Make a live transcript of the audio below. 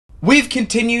We've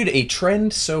continued a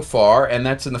trend so far, and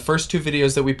that's in the first 2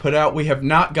 videos that we put out. We have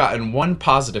not gotten one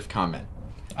positive comment.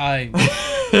 I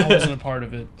wasn't a part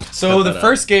of it. So the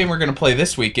first game we're gonna play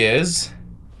this week is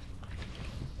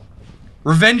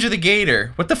Revenge of the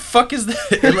Gator. What the fuck is that?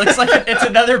 It looks like it's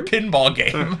another pinball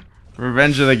game.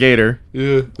 Revenge of the Gator.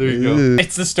 Yeah, there you go.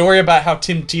 It's the story about how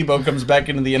Tim Tebow comes back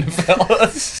into the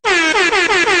NFL.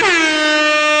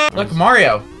 Look,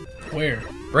 Mario. Where?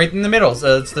 Right in the middle.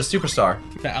 It's the superstar.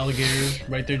 The alligator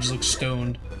right there just looks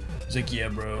stoned. He's like, yeah,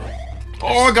 bro.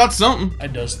 Oh, I got something. I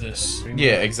does this.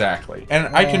 Yeah, exactly.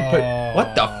 And I can put...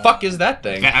 What the fuck is that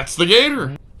thing? That's the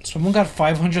Gator. Someone got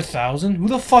 500,000? Who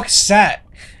the fuck's that?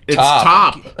 It's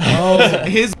top. Oh,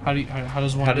 His. how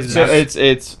does one do So that?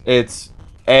 it's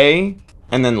A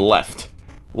and then left.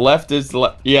 Left is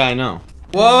left. Yeah, I know.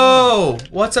 Whoa!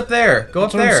 What's up there? Go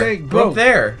That's up what I'm there. saying, Go bro. up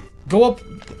there. Go up.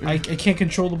 I can't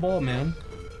control the ball, man.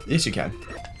 Yes, you can.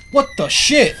 What the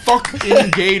shit?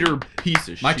 Fucking Gator piece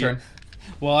of shit. My turn.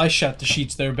 Well, I shot the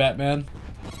sheets there, Batman.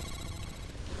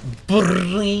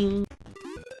 Bring.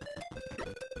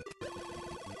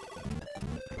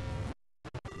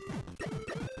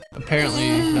 Apparently.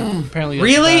 It's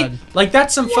Really? bad. Like,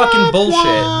 that's some fucking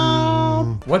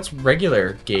bullshit. What's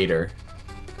regular Gator?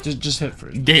 Just hit for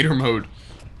it. Gator mode.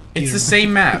 It's the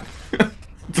same map.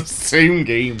 It's the same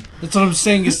game. That's what I'm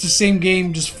saying. It's the same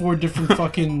game, just 4 different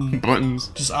fucking Buttons.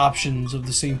 just options of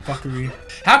the same fuckery.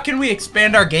 How can we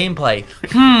expand our gameplay?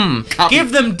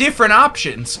 Give them different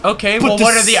options. Okay, well,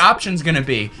 what are the options gonna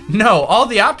be? No, all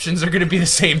the options are gonna be the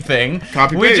same thing.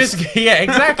 Copy We paste. just, yeah,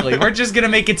 exactly. We're just gonna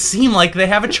make it seem like they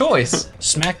have a choice.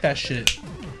 Smack that shit.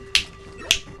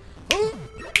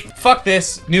 Fuck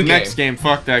this. New Next game. game.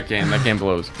 Fuck that game. That game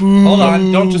blows. Hold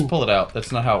on. Don't just pull it out.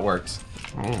 That's not how it works.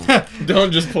 Oh.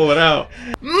 Don't just pull it out.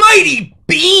 Mighty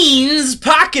Beanz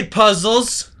pocket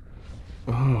puzzles.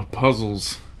 Oh,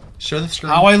 puzzles. Show the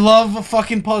screen. How I love a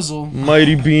fucking puzzle.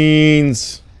 Mighty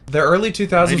Beanz. The early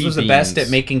 2000s Mighty was the best Beanz. at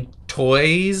making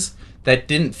toys that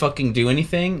didn't fucking do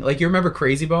anything. Like, you remember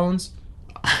Crazy Bones?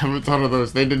 I haven't thought of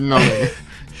those. They did nothing.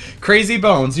 Crazy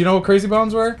Bones. You know what Crazy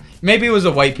Bones were? Maybe it was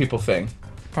a white people thing.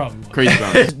 Probably. Crazy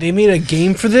Bones. They made a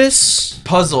game for this?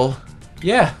 Puzzle.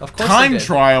 Yeah, of course. Time they did.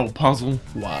 trial puzzle.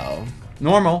 Wow.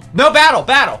 Normal. No, battle.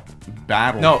 Battle.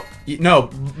 Battle. No. No.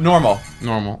 Normal.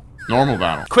 Normal. Normal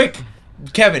battle. Quick,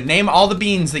 Kevin, name all the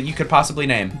beans that you could possibly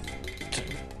name.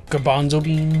 Garbanzo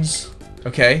beans.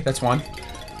 Okay, that's one.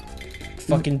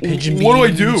 Fucking pigeon beans. What do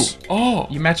I do? Oh.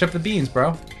 You match up the beans,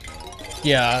 bro.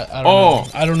 Yeah, I don't Oh. know.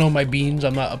 I don't know my beans.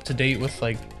 I'm not up to date with,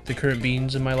 like, the current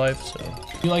beans in my life, so.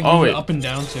 You, like, Oh, move wait. it up and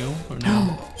down, too? Or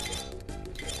no?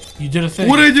 You did a thing.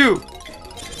 What did I do?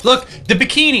 Look, the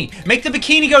bikini. Make the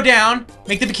bikini go down.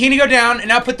 Make the bikini go down, and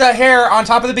now put the hair on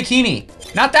top of the bikini.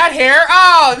 Not that hair.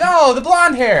 Oh, no, the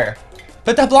blonde hair.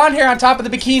 Put the blonde hair on top of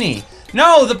the bikini.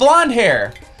 No, the blonde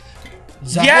hair.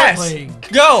 Is that Yes. what playing?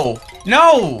 Go.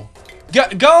 No.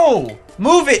 Go.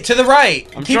 Move it to the right.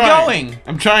 I'm Keep trying. going.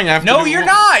 I'm trying after. No, you're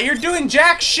not. You're doing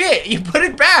jack shit. You put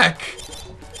it back.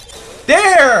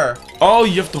 There. Oh,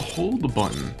 you have to hold the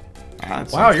button.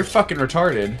 That's Wow, you're fucking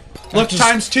retarded. Look, just-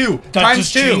 times 2. that Times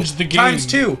just 2. changed the game. Times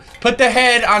 2. Put the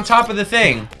head on top of the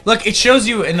thing. Look, it shows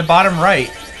you in the bottom right.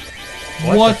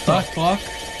 What the fuck?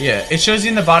 Yeah, it shows you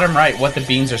in the bottom right what the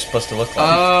beans are supposed to look like.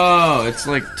 Oh, it's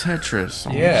like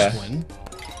Tetris. Yeah. Just win.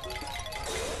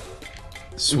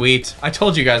 Sweet. I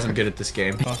told you guys I'm good at this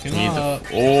game. Fucking Need the- up.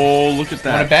 Oh, look at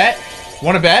Wanna that. bet?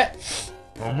 Wanna bet?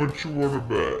 How much you wanna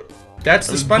bet? That's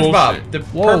the That's SpongeBob. bullshit. The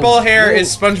Whoa, purple hair whoa.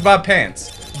 is SpongeBob pants.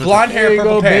 Blonde hair, There you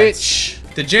purple go, pants. bitch.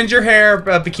 The ginger hair,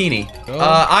 bikini. Oh.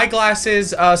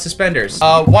 Eyeglasses, suspenders.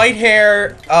 White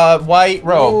hair, white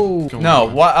robe. Whoa.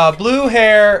 No, blue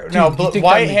hair, no, Dude, you think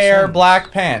white that makes hair, sense?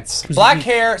 black pants. Who's Black the-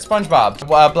 hair, SpongeBob.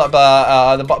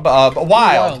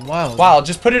 Wild. Wild. Wild.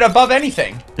 Just put it above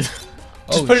anything. Just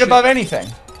Oh, put it shit. above anything.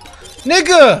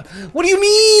 Nigga! What do you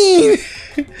mean?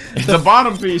 It's the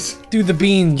bottom piece. Dude, the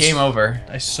beans. Game over.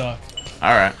 I suck. All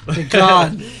right. Thank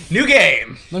God. New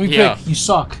game. Let me Yeah. pick. You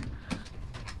suck.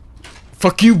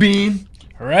 Fuck you, Bean.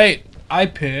 Alright. I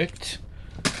picked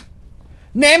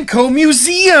Namco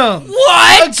Museum!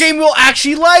 What? A game we'll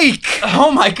actually like! Oh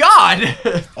my god.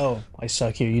 Oh, I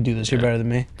suck. Here, you do this. You're better than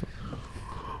me.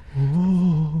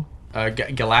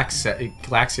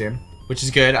 Galaxian, which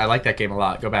is good. I like that game a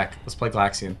lot. Go back. Let's play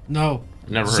Galaxian. No.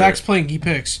 Never heard Zach's of playing. He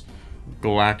picks. it.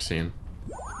 Galaxian.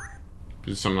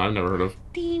 This is something I've never heard of.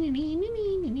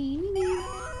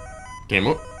 Game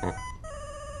up. Oh.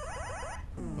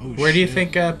 Oh, Where do you shit.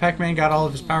 think Pac-Man got all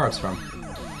of his power-ups from?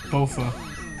 Bofa.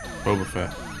 Boba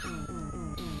Fett.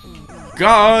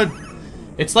 God.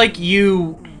 It's like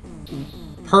you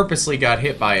purposely got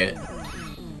hit by it.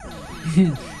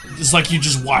 It's like you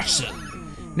just watched it.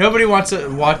 Nobody wants to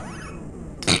watch.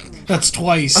 That's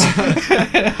twice.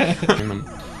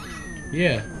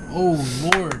 Yeah. Oh,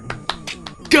 Lord.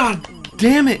 God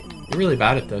damn it! You're really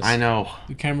bad at this. I know.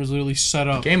 The camera's literally set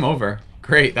up. Game over.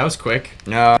 Great, that was quick.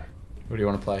 No. What do you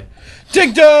want to play?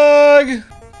 Dig Dug!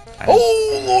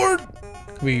 Oh, Lord!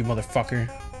 Come here, you motherfucker.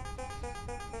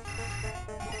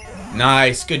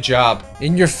 Nice, good job.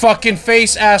 In your fucking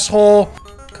face, asshole!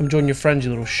 Come join your friends,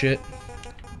 you little shit.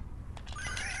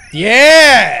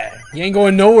 Yeah! You ain't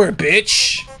going nowhere,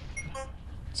 bitch!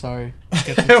 Sorry.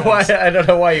 Why? I don't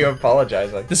know why you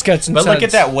apologize like this gets intense. But look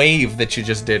at that wave that you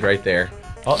just did right there.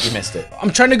 Oh, you missed it.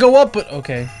 I'm trying to go up, but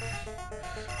okay.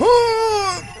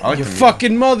 Like Your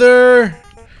fucking mother!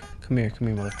 Come here,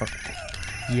 motherfucker.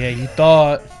 Yeah, you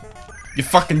thought. You're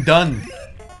fucking done.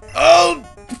 Oh,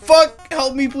 fuck!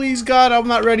 Help me, please, God. I'm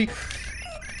not ready.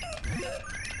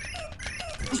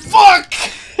 Fuck!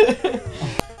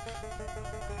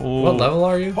 What level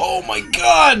are you? Oh my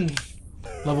God!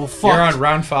 Level fucked. You're on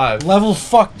round 5. Level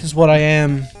fucked is what I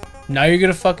am. Now you're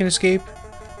gonna fucking escape?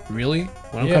 Really?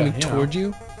 When I'm coming toward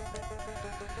you?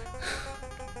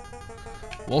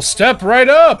 Well, step right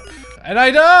up! And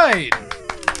I died!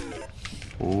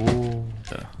 Ooh.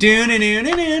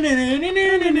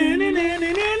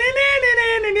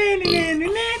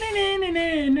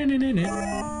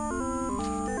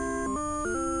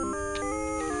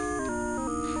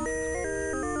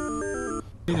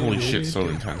 Holy shit, so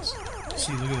intense.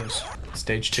 See, look at this.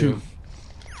 Stage 2.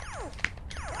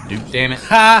 Dude, damn it.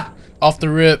 Ha! Off the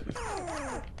rip.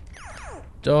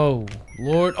 Oh,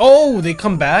 Lord. Oh, they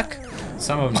come back?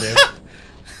 Some of them do.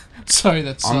 Sorry,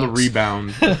 that sucks. On the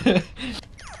rebound.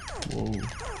 Whoa.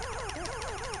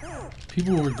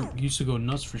 People used to go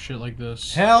nuts for shit like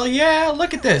this. Hell yeah,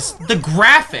 look at this. The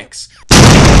graphics.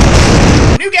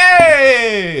 New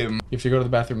game! You have to go to the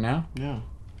bathroom now? Yeah.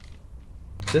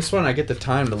 This one I get the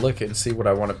time to look at and see what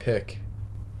I want to pick.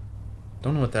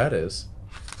 Don't know what that is.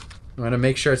 I'm gonna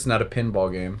make sure it's not a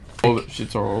pinball game. Oh, that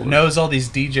shit's all over. Knows all these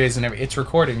DJs and everything. It's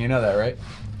recording, you know that, right?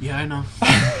 Yeah, I know.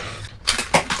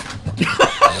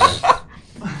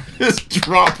 Just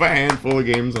drop a handful of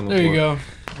games on the There floor. you go.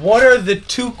 What are the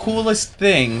 2 coolest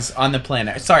things on the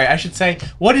planet? Sorry, I should say,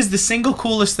 what is the single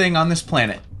coolest thing on this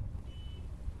planet?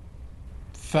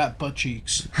 Fat butt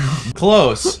cheeks.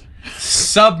 Close.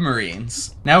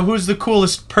 Submarines. Now, who's the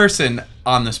coolest person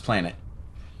on this planet?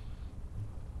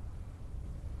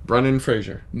 Brendan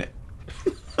Fraser.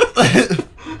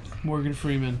 Morgan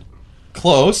Freeman.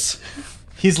 Close.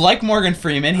 He's like Morgan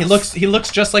Freeman. He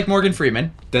looks just like Morgan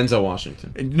Freeman. Denzel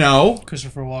Washington. No.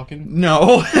 Christopher Walken.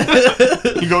 No.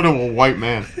 You go to a white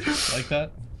man. Like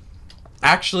that?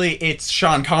 Actually, it's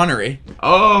Sean Connery.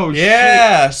 Oh,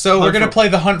 Yeah. So we're Hunt gonna for- play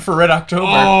the Hunt for Red October.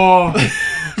 Oh.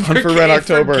 Hunt for Red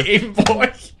October. Game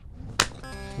Boy.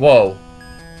 Whoa.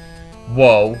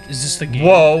 Whoa. Is this the game?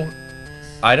 Whoa.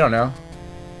 I don't know.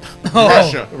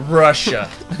 Russia. Russia.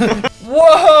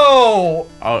 Whoa.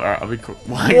 I'll be cool.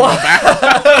 Why What?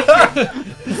 go back?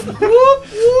 Whoop,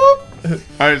 whoop.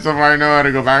 Alright, so I know how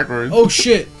to go backwards. Oh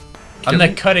shit. On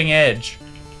the cutting edge.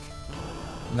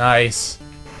 Nice.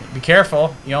 Be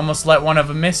careful. You almost let one of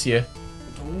them miss you.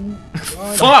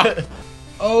 Fuck!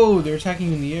 Oh, they're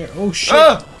attacking in the air. Oh shit.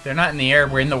 Ah! They're not in the air.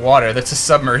 We're in the water. That's a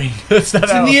submarine. That's not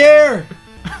It's in how- the air.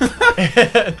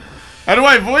 How do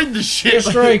I avoid this shit?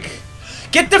 Strike.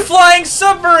 Get the flying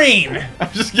submarine!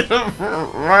 I'm just gonna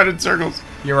ride in circles.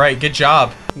 You're right. Good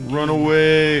job. Run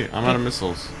away. I'm out of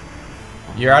missiles.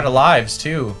 You're out of lives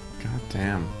too. God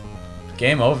damn.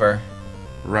 Game over.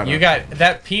 Right You up. got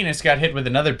that penis got hit with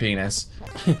another penis.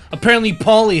 Apparently,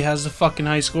 Paulie has the fucking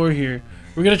high score here.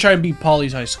 We're gonna try and beat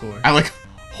Paulie's high score. I like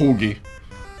Hoagie.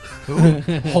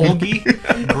 Holgi,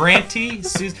 Granty,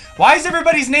 Susan. Why does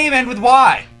everybody's name end with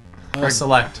Y? Or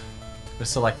select. Or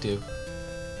select do.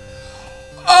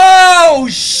 Oh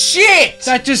shit!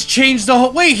 That just changed the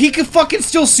whole. Wait, he can fucking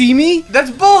still see me? That's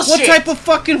bullshit. What type of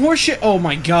fucking horseshit? Oh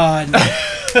my god.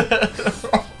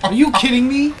 Are you kidding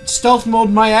me? Stealth mode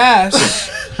my ass.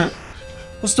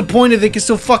 What's the point if they can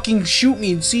still fucking shoot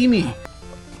me and see me?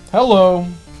 Hello.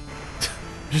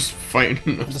 Just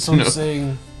fighting. That's what I'm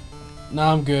saying.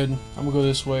 Nah, I'm good. I'm gonna go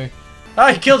this way. Oh,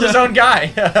 he killed his own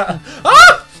guy.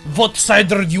 Ah! What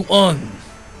side are you on?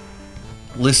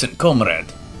 Listen, comrade.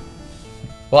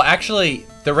 Well, actually,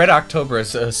 the Red October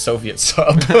is a Soviet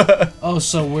sub. Oh,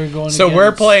 so we're going. So we're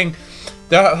against- playing.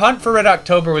 The Hunt for Red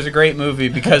October was a great movie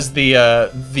because the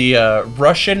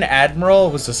Russian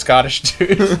admiral was a Scottish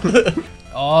dude.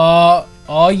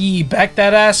 Oh, ye back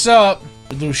that ass up.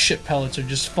 The little shit pellets are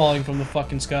just falling from the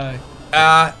fucking sky.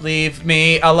 Leave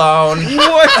me alone.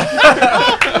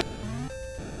 What?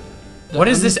 What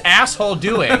is this asshole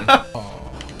doing? Like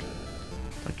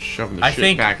shoving the I shit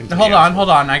think. back into Hold the on, asshole. hold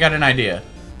on. I got an idea.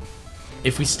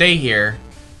 If we stay here,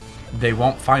 they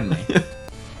won't find me.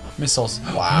 Missiles.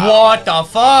 Wow. What the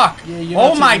fuck? Yeah, you're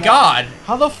not Oh my taking god.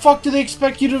 How the fuck do they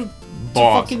expect you to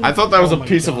Boss. fucking- I thought that was Oh a my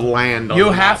piece of God. land. On You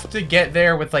the have map. to get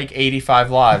there with like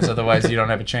 85 lives, otherwise you don't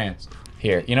have a chance.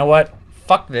 Here, you know what?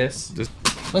 Fuck this.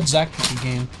 Let Zach pick a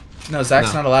game. No,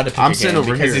 Zach's not allowed to pick I'm a sitting game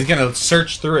over because here. he's gonna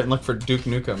search through it and look for Duke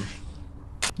Nukem.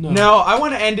 No. No, I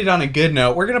want to end it on a good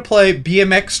note. We're gonna play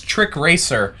BMX Trick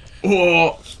Racer.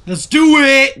 Oh, Let's do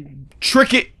it!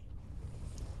 trick it.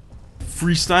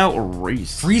 Freestyle or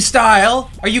race? Freestyle?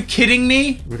 Are you kidding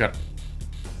me? We got.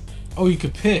 Oh, you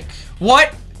could pick.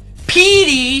 What?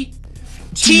 Petey,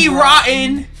 T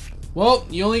Rotten, Well,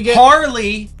 you only get...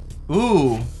 Harley,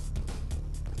 ooh,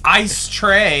 Ice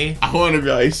Trey, I want to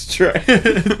be Ice Trey.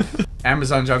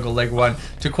 Amazon Jungle Leg 1.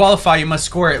 To qualify, you must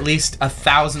score at least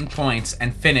 1,000 points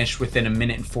and finish within 1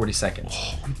 minute and 40 seconds.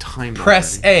 I'm timed.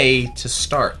 Press already. A to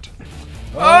start.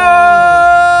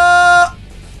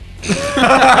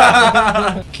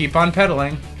 Keep on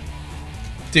pedaling.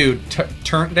 Dude,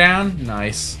 turn down.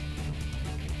 Nice.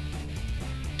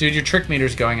 Dude, your trick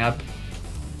meter's going up.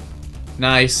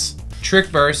 Nice.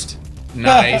 Trick burst.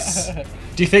 Nice.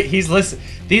 Do you think he's listening?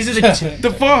 These are the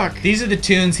The fuck? these are the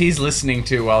tunes he's listening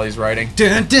to while he's writing.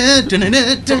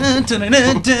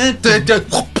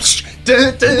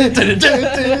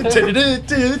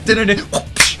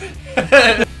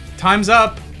 Time's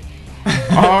up.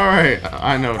 Alright,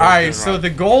 I know. Alright, so the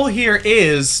goal here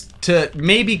is to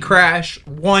maybe crash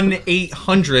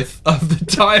 1/800th of the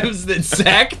times that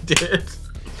Zach did.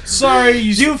 Sorry,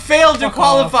 You failed to Fuck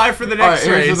qualify for the next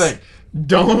Alright, race. here's the thing.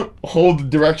 Don't hold the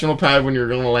directional pad when you're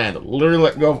going to land. Literally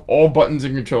let go of all buttons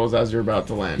and controls as you're about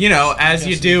to land. You know, as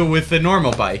you do with the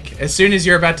normal bike. As soon as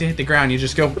you're about to hit the ground, you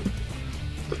just go...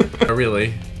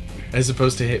 really. As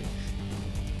opposed to hit...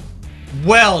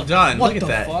 Well done. What Look at the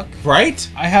that. fuck? Right?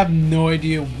 I have no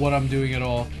idea what I'm doing at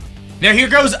all. Now here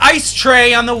goes Ice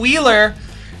Trey on the wheeler.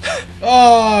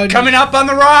 Oh, Coming up on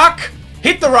the rock.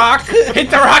 Hit the rock.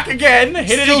 Hit the rock again.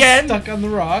 Hit it still again. stuck on the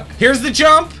rock. Here's the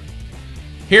jump.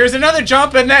 Here's another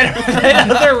jump and then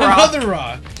another rock. Another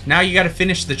rock. Now you got to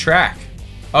finish the track.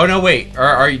 Oh no, wait.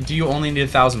 Do you only need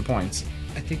 1,000 points?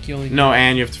 I think you only... No,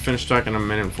 and you have to finish track in 1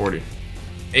 minute and 40.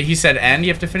 He said, and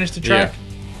you have to finish the track.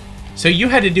 So you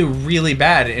had to do really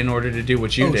bad in order to do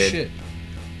what you Oh, did. shit.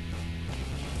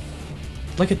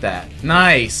 Look at that.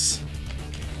 Nice.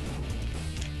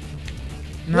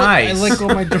 What? Nice. I let go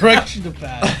of my direction of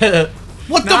that.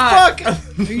 What the Not- fuck?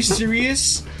 Are you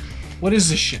serious? What is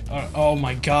this shit? Oh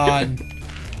my god.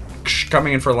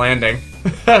 Coming in for landing.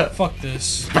 Fuck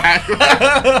this.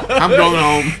 I'm going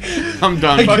home. I'm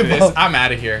done. Fuck this. I'm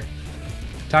out of here.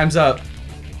 Time's up.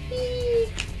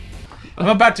 I'm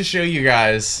about to show you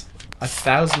guys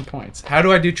 1,000 points. How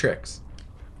do I do tricks?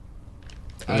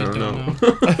 I don't know.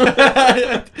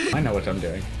 I know what I'm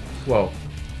doing. Whoa.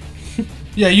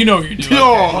 Yeah, you know what you're doing.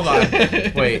 No. Hold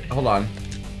on. Wait, hold on.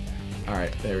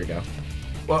 Alright, there we go.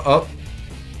 Well, oh.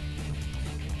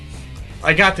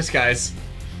 I got this, guys.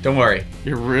 Don't worry.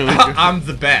 You're really good. I'm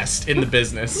the best in the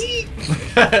business.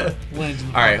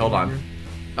 Alright, hold on.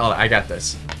 Oh, I got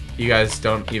this. You guys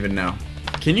don't even know.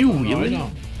 Can you I wheel it?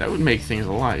 know. That would make things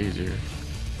a lot easier.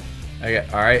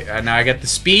 Alright, now I got the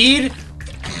speed.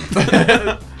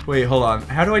 Wait, hold on.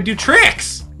 How do I do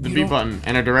tricks? The You B don't- button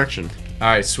and a direction.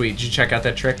 Alright, sweet. Did you check out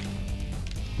that trick?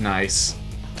 Nice.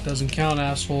 Doesn't count,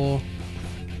 asshole.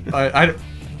 A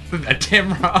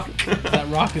damn rock. That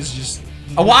rock is just...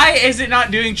 Why is it not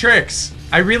doing tricks?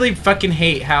 I really fucking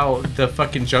hate how the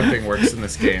fucking jumping works in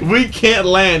this game. We can't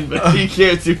land, but he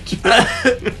can't do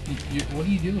What are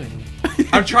you doing?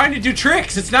 I'm trying to do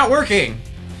tricks. It's not working.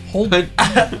 Hold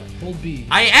hold B.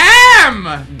 I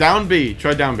am! Down B.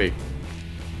 Try down B.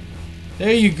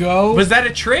 There you go. Was that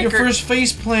a trick? your or- first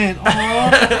face plant?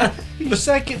 Aw. Your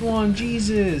second one,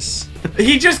 Jesus.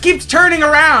 He just keeps turning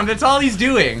around. That's all he's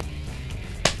doing.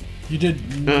 You did.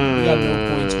 You got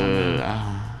no points on that.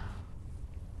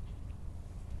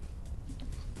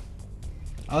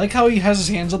 I like how he has his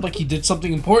hands up like he did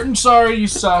something important. Sorry, you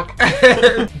suck.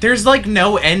 There's like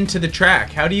no end to the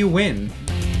track. How do you win?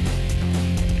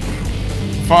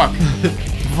 Fuck.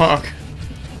 Fuck.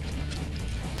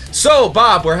 So,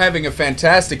 Bob, we're having a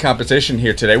fantastic competition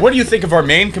here today. What do you think of our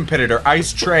main competitor,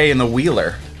 Ice Trey and the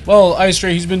Wheeler? Well, Ice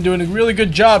Trey, he's been doing a really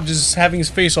good job just having his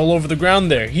face all over the ground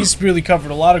there. He's really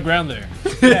covered a lot of ground there.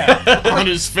 Yeah. On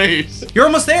his face. You're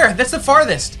almost there. That's the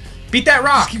farthest. Beat that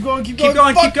rock. Keep going, keep Keep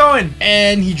going. going, keep going.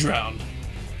 And he drowned.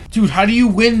 Dude, how do you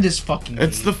win this fucking game?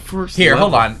 It's the first Here, level.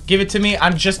 hold on. Give it to me.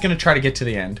 I'm just gonna try to get to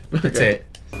the end. That's Okay. it.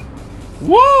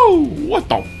 Whoa! What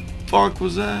the fuck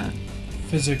was that?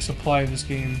 Physics apply this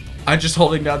game. I'm just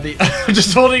holding down the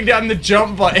just holding down the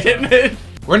jump button.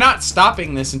 We're not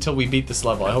stopping this until we beat this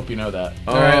level. I hope you know that.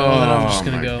 Alright, well then I'm just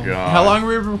gonna go. God. How long were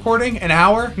we recording? An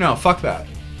hour? No, fuck that.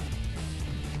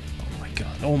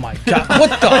 Oh my god.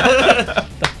 What the?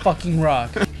 The fucking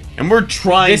rock. And we're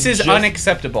trying. This is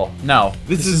unacceptable. No,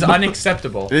 this is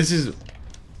unacceptable. This is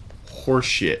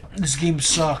horseshit. This game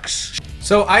sucks.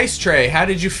 So, Ice Trey, how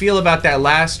did you feel about that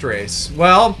last race?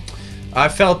 Well, I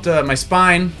felt my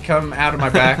spine come out of my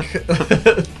back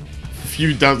A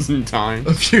few dozen times.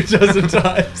 a few dozen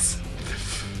times.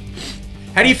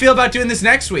 How do you feel about doing this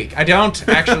next week? I don't,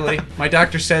 actually. My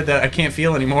doctor said that I can't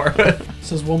feel anymore.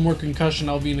 Says one more concussion,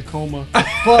 I'll be in a coma.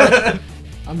 But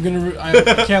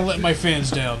I can't let my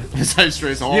fans down. This Ice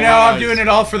Trey's all You know, I'm doing it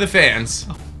all for the fans.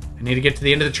 I need to get to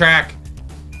the end of the track.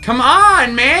 Come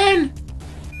on, man!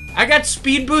 I got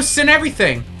speed boosts and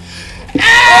everything.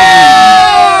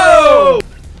 Oh!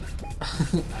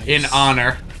 In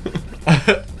honor.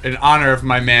 In honor of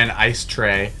my man, Ice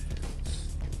Trey.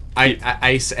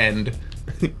 Ice End.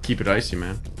 Keep it icy,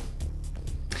 man.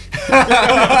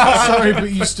 Sorry,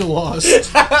 but you still lost.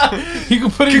 You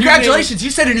can put in Congratulations, you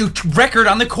set a new record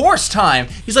on the course time.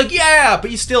 He's like, yeah,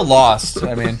 but you still lost.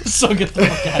 I mean, So get the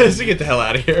fuck out of so get the hell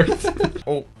out of here.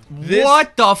 Oh,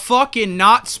 What the fucking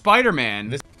not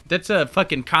Spider-Man? That's a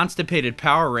fucking constipated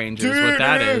Power Ranger is what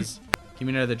that is. Give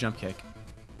me another jump kick.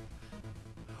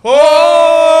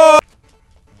 Oh!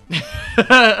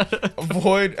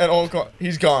 Avoid at all costs.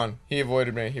 He's gone. He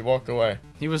avoided me. He walked away.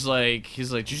 He's like,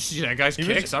 did you see that guy's was-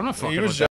 kicks? I'm not fucking he was with that.